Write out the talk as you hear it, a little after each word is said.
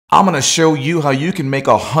I'm going to show you how you can make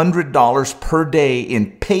 $100 per day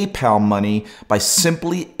in PayPal money by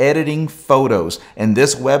simply editing photos. And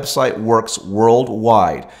this website works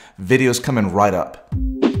worldwide. Videos coming right up.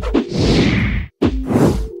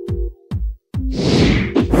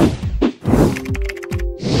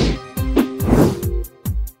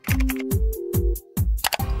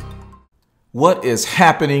 What is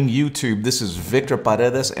happening, YouTube? This is Victor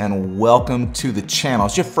Paredes and welcome to the channel.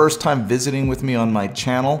 It's your first time visiting with me on my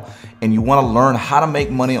channel and you want to learn how to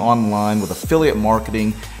make money online with affiliate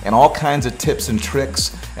marketing and all kinds of tips and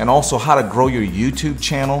tricks, and also how to grow your YouTube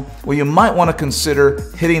channel. Well, you might want to consider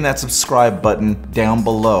hitting that subscribe button down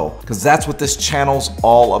below, because that's what this channel's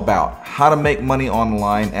all about: how to make money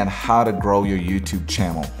online and how to grow your YouTube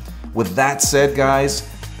channel. With that said, guys,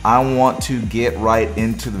 I want to get right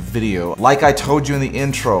into the video. Like I told you in the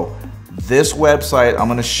intro, this website I'm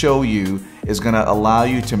gonna show you is gonna allow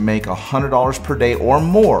you to make $100 per day or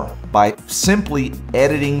more by simply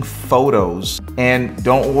editing photos. And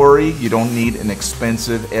don't worry, you don't need an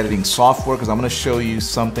expensive editing software, because I'm gonna show you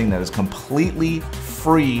something that is completely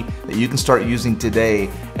free that you can start using today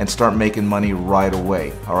and start making money right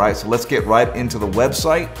away. All right, so let's get right into the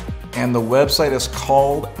website. And the website is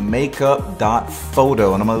called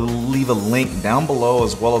makeup.photo, and I'm going to leave a link down below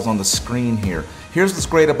as well as on the screen here. Here's what's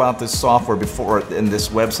great about this software in this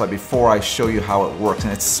website before I show you how it works,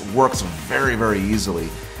 and it works very, very easily.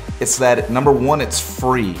 It's that, number one, it's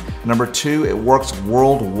free. Number two, it works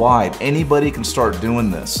worldwide. Anybody can start doing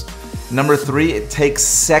this. Number three, it takes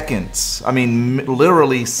seconds. I mean,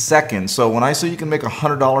 literally seconds. So when I say you can make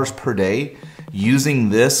 $100 per day using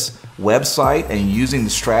this website and using the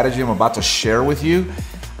strategy I'm about to share with you,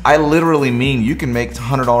 I literally mean you can make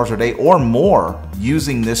 $100 a day or more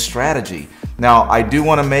using this strategy. Now, I do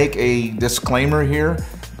want to make a disclaimer here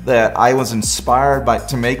that I was inspired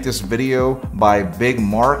to make this video by Big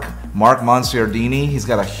Mark Monsiardini. He's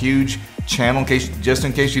got a huge channel, just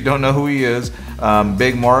in case you don't know who he is.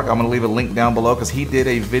 Big Mark, I'm going to leave a link down below, because he did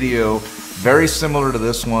a video very similar to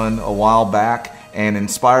this one a while back and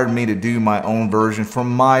inspired me to do my own version for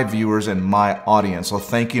my viewers and my audience. So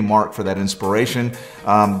thank you, Mark, for that inspiration.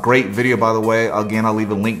 Great video, by the way. Again, I'll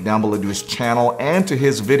leave a link down below to his channel and to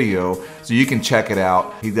his video so you can check it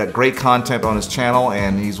out. He's got great content on his channel,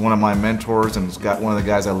 and he's one of my mentors, and he's got one of the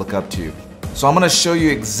guys I look up to. So I'm going to show you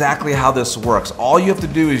exactly how this works. All you have to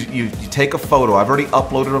do is you take a photo. I've already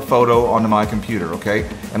uploaded a photo onto my computer, okay?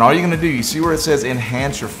 And all you're going to do, you see where it says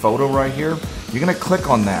enhance your photo right here? You're going to click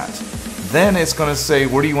on that. Then it's going to say,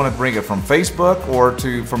 where do you want to bring it, from Facebook or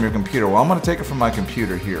from your computer? Well, I'm going to take it from my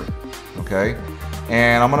computer here, okay?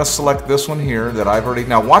 And I'm going to select this one here that I've already,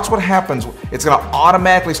 now watch what happens. It's going to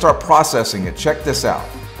automatically start processing it. Check this out,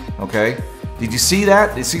 okay? Did you see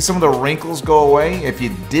that? Did you see some of the wrinkles go away? If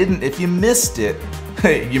you didn't, if you missed it,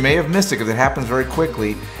 you may have missed it because it happens very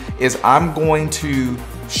quickly, is I'm going to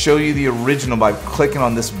show you the original by clicking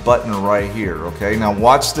on this button right here, okay? Now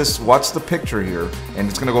watch this, watch the picture here, and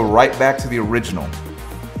it's gonna go right back to the original.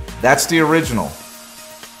 That's the original.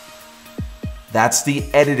 That's the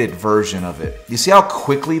edited version of it. You see how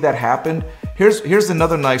quickly that happened? Here's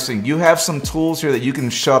another nice thing. You have some tools here that you can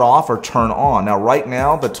shut off or turn on. Now right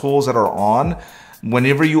now, the tools that are on,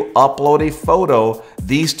 whenever you upload a photo,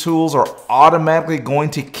 these tools are automatically going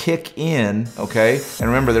to kick in, okay? And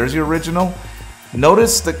remember, there's the original.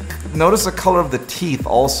 Notice the color of the teeth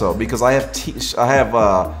also, because I have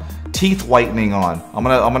teeth whitening on. I'm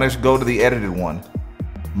gonna go to the edited one.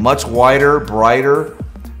 Much whiter, brighter.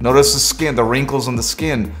 Notice the skin, the wrinkles on the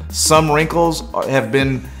skin. Some wrinkles have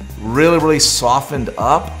been really softened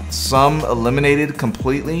up. Some eliminated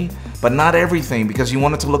completely, but not everything, because you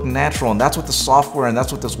want it to look natural, and that's what the software and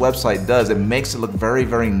that's what this website does. It makes it look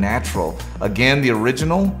very natural. Again, the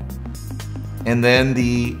original and then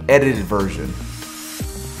the edited version.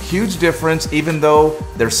 Huge difference, even though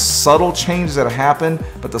there's subtle changes that happen,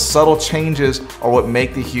 but the subtle changes are what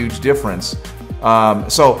make the huge difference.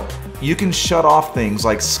 So you can shut off things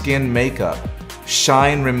like skin makeup,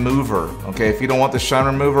 shine remover, okay? If you don't want the shine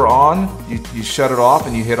remover on, you shut it off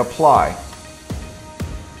and you hit apply.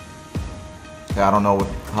 Okay, I don't know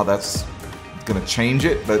how that's gonna change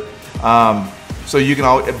it, but so you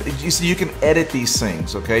can edit these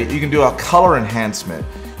things, okay? You can do a color enhancement.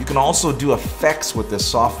 You can also do effects with this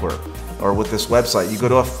software or with this website. You go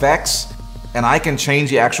to effects and I can change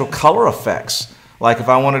the actual color effects. Like if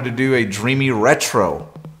I wanted to do a dreamy retro,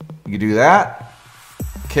 you do that,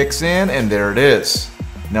 kicks in, and there it is.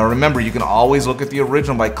 Now remember, you can always look at the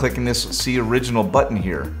original by clicking this see original button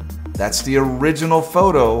here. That's the original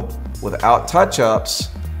photo without touch-ups,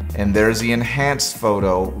 and there's the enhanced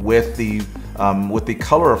photo with the with the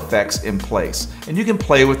color effects in place. And you can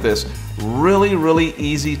play with this. Really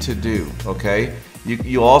easy to do, okay?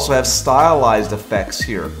 You also have stylized effects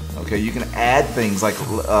here, okay? You can add things like,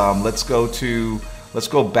 let's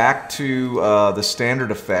go back to the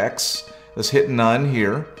standard effects. Let's hit none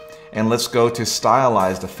here, and let's go to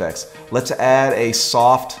stylized effects. Let's add a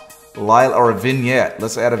soft light or a vignette.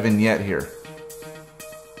 Let's add a vignette here.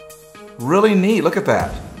 Really neat, look at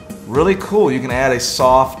that. Really cool. You can add a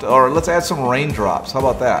soft, or let's add some raindrops. How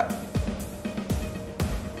about that?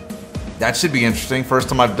 That should be interesting. First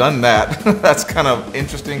time I've done that. That's kind of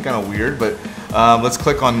interesting, kind of weird, but let's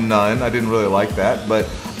click on none. I didn't really like that, but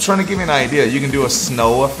I'm trying to give you an idea. You can do a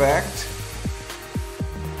snow effect.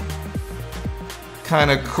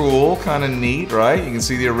 Kind of cool, kind of neat, right? You can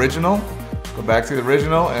see the original. Go back to the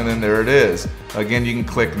original, and then there it is. Again, you can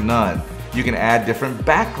click none. You can add different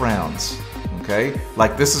backgrounds, okay?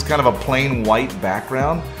 Like this is kind of a plain white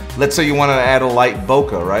background. Let's say you want to add a light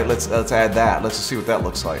bokeh, right? Let's add that. Let's just see what that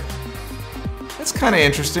looks like. It's kind of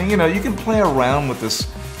interesting. You know, you can play around with this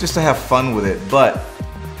just to have fun with it. But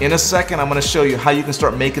in a second, I'm going to show you how you can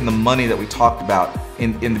start making the money that we talked about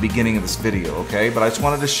in the beginning of this video, okay? But I just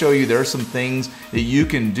wanted to show you there are some things that you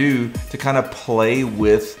can do to kind of play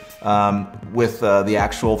with the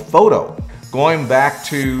actual photo. Going back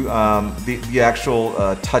to the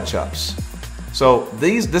actual touch-ups. So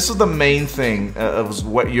this is the main thing of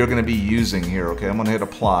what you're going to be using here, okay? I'm going to hit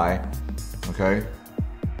apply, okay?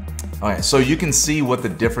 All right, so you can see what the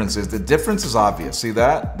difference is. The difference is obvious. See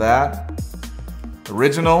that?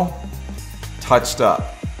 Original, touched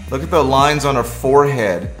up. Look at the lines on her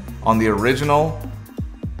forehead on the original,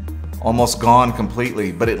 almost gone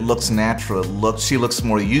completely, but it looks natural. She looks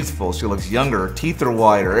more youthful. She looks younger. Her teeth are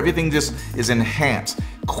wider. Everything just is enhanced.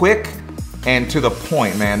 Quick and to the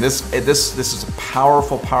point, man. This is a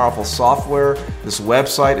powerful software. This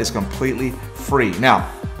website is completely free. Now,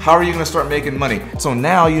 how are you going to start making money? So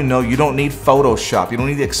now you know you don't need Photoshop. You don't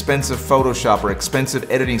need the expensive Photoshop or expensive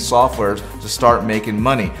editing softwares to start making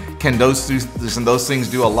money. Can those things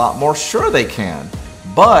do a lot more? Sure they can.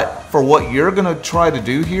 But for what you're going to try to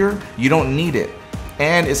do here, you don't need it.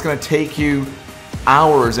 And it's going to take you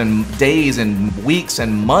hours and days and weeks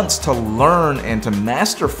and months to learn and to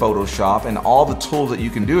master Photoshop and all the tools that you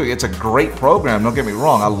can do. It's a great program, don't get me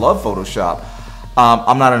wrong. I love Photoshop.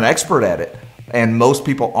 I'm not an expert at it. And most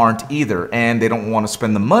people aren't either, and they don't want to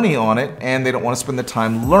spend the money on it, and they don't want to spend the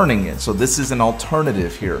time learning it. So this is an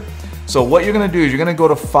alternative here. So what you're going to do is you're going to go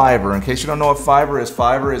to Fiverr. In case you don't know what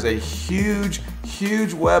Fiverr is a huge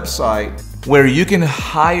website where you can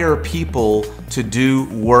hire people to do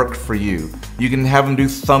work for you. You can have them do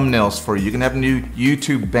thumbnails for you. You can have them do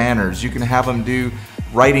YouTube banners. You can have them do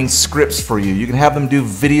writing scripts for you. You can have them do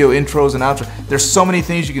video intros and outros. There's so many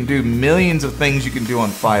things you can do, millions of things you can do on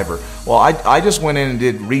Fiverr. Well, I just went in and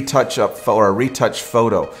did retouch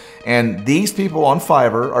photo. And these people on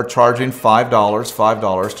Fiverr are charging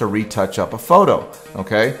 $5 to retouch up a photo,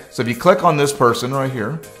 okay? So if you click on this person right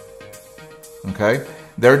here, okay,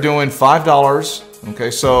 they're doing $5,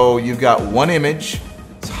 okay? So you've got one image,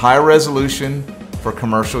 it's high resolution, for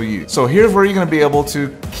commercial use. So here's where you're going to be able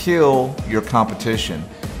to kill your competition.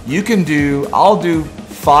 You can I'll do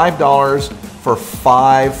 $5 for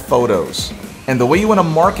 5 photos. And the way you want to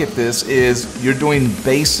market this is you're doing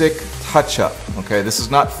basic touch-up, okay? This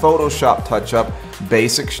is not Photoshop touch-up,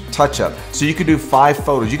 basic touch-up. So you can do 5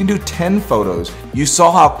 photos. You can do 10 photos. You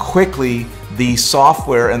saw how quickly the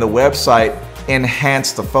software and the website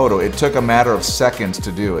enhanced the photo. It took a matter of seconds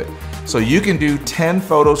to do it. So you can do 10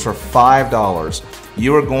 photos for $5.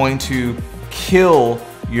 You are going to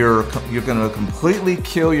you're going to completely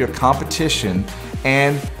kill your competition,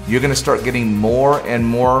 and you're going to start getting more and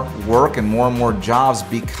more work and more jobs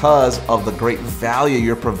because of the great value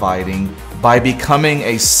you're providing by becoming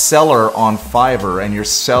a seller on Fiverr, and you're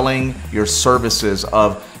selling your services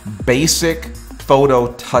of basic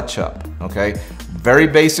photo touch-up, okay? Very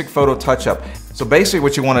basic photo touch-up. So basically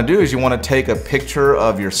what you want to do is you want to take a picture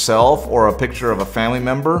of yourself or a picture of a family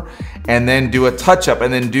member and then do a touch-up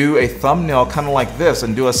and then do a thumbnail kind of like this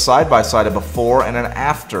and do a side-by-side, a before and an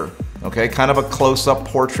after, okay? Kind of a close-up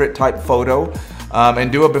portrait type photo,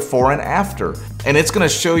 and do a before and after. And it's going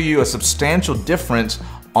to show you a substantial difference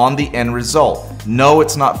on the end result. No,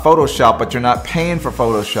 it's not Photoshop, but you're not paying for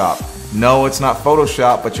Photoshop. No, it's not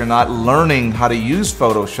Photoshop, but you're not learning how to use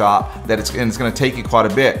Photoshop, and it's going to take you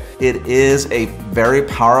quite a bit. It is a very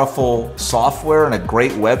powerful software and a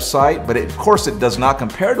great website, but of course it does not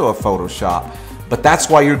compare to a Photoshop. But that's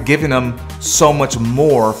why you're giving them so much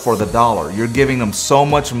more for the dollar. You're giving them so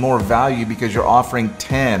much more value because you're offering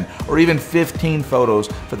 10 or even 15 photos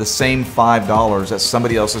for the same $5 that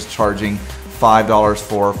somebody else is charging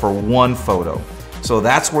 $5 for one photo. So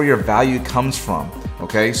that's where your value comes from.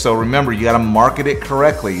 Okay, so remember, you got to market it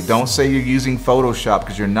correctly. Don't say you're using Photoshop,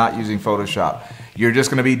 because you're not using Photoshop. You're just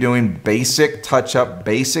going to be doing basic touch-up,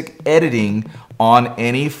 basic editing on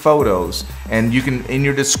any photos, and you can, in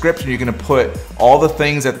your description, you're going to put all the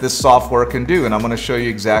things that this software can do, and I'm going to show you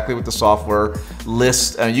exactly what the software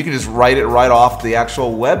lists. You can just write it right off the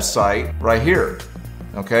actual website right here.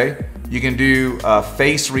 Okay, you can do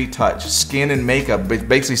face retouch, skin and makeup,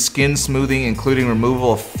 basically skin smoothing, including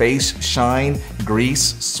removal of face shine,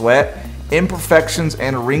 grease, sweat, imperfections,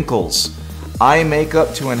 and wrinkles. Eye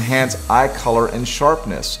makeup to enhance eye color and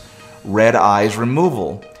sharpness. Red eyes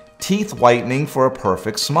removal. Teeth whitening for a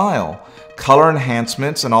perfect smile. Color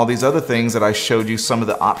enhancements and all these other things that I showed you, some of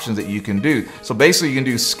the options that you can do. So basically you can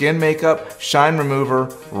do skin makeup, shine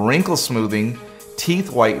remover, wrinkle smoothing,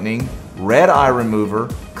 teeth whitening, red eye remover,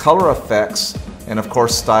 color effects, and of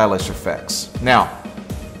course stylish effects. Now,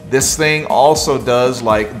 this thing also does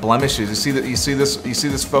like blemishes. You see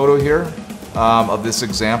this photo here of this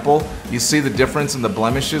example. You see the difference in the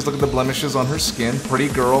blemishes. Look at the blemishes on her skin. Pretty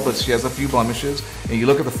girl, but she has a few blemishes. And you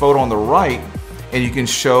look at the photo on the right, and you can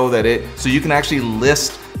show that so you can actually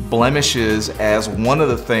list blemishes as one of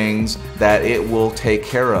the things that it will take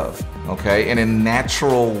care of. Okay, in a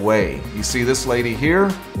natural way. You see this lady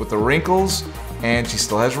here with the wrinkles, and she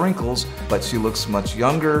still has wrinkles, but she looks much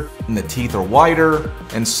younger, and the teeth are whiter,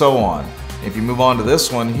 and so on. If you move on to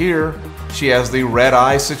this one here, she has the red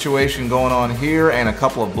eye situation going on here and a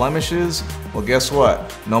couple of blemishes. Well, guess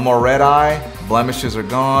what? No more red eye, blemishes are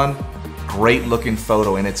gone. Great looking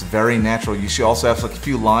photo, and it's very natural. She also has like a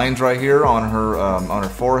few lines right here on her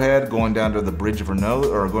forehead, going down to the bridge of her nose,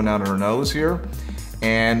 or going down to her nose here,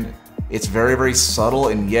 and it's very, very subtle,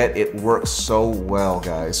 and yet it works so well,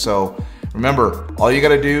 guys. So remember, all you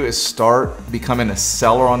gotta do is start becoming a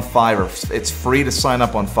seller on Fiverr. It's free to sign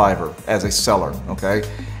up on Fiverr as a seller, okay?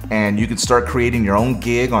 And you can start creating your own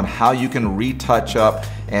gig on how you can retouch up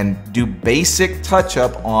and do basic touch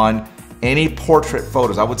up on any portrait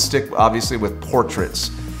photos. I would stick obviously with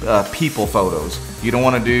portraits, people photos. You don't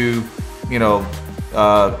wanna do, you know,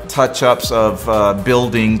 touch-ups of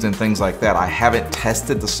buildings and things like that. I haven't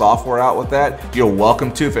tested the software out with that. You're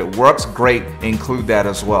welcome to. If it works, great, include that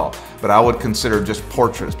as well. But I would consider just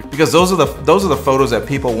portraits, because those are the photos that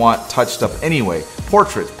people want touched up anyway.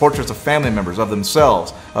 Portraits of family members, of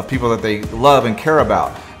themselves, of people that they love and care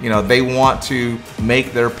about. You know, they want to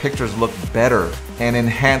make their pictures look better and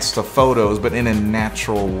enhance the photos, but in a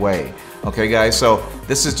natural way. Okay, guys, so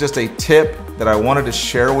this is just a tip that I wanted to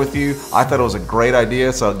share with you. I thought it was a great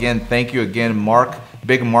idea. So again, thank you again, Mark,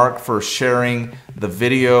 Big Mark, for sharing the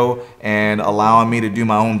video and allowing me to do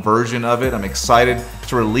my own version of it. I'm excited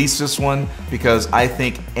to release this one because I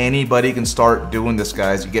think anybody can start doing this,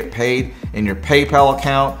 guys. You get paid in your PayPal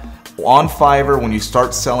account on Fiverr when you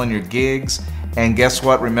start selling your gigs. And guess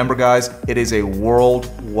what? Remember, guys, it is a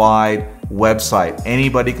worldwide website.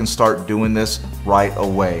 Anybody can start doing this right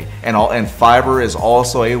away. And Fiverr is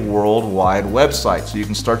also a worldwide website. So you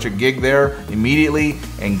can start your gig there immediately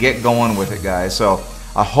and get going with it, guys. So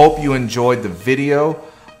I hope you enjoyed the video.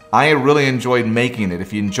 I really enjoyed making it.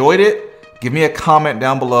 If you enjoyed it, give me a comment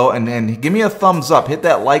down below and give me a thumbs up. Hit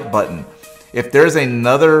that like button. If there's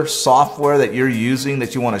another software that you're using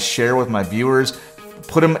that you want to share with my viewers,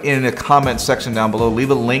 put them in the comment section down below. Leave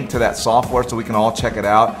a link to that software so we can all check it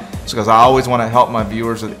out. Because I always want to help my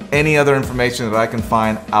viewers with any other information that I can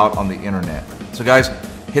find out on the internet. So guys,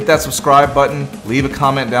 hit that subscribe button, leave a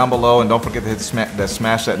comment down below, and don't forget to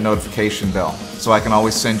smash that notification bell so I can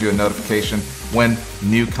always send you a notification when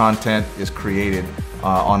new content is created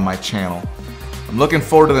on my channel. I'm looking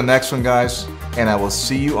forward to the next one, guys, and I will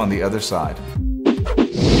see you on the other side.